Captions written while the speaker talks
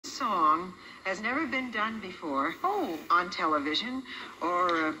song has never been done before on television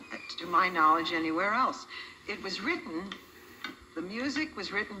or, to my knowledge, anywhere else. It was written, the music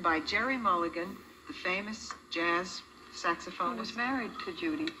was written by Jerry Mulligan, the famous jazz saxophonist. Who was married to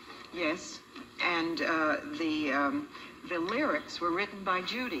Judy. Yes, and the lyrics were written by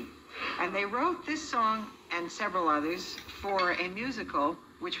Judy. And they wrote this song and several others for a musical,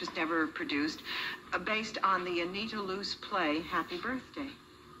 which was never produced, based on the Anita Loos play, Happy Birthday.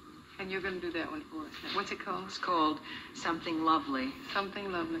 And you're going to do that one for us. What's it called? It's called Something Lovely.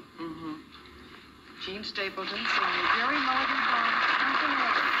 Something Lovely. Mm-hmm. Gene Stapleton singing Jerry Mulligan song, Something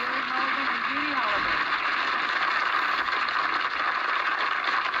Lovely. Jerry Mulligan and Judy Holiday.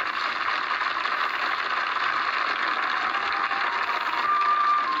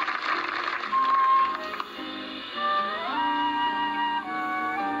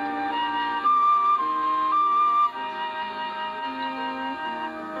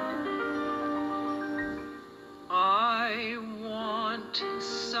 I want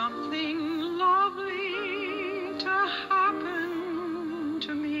something lovely to happen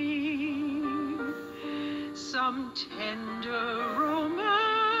to me, some tender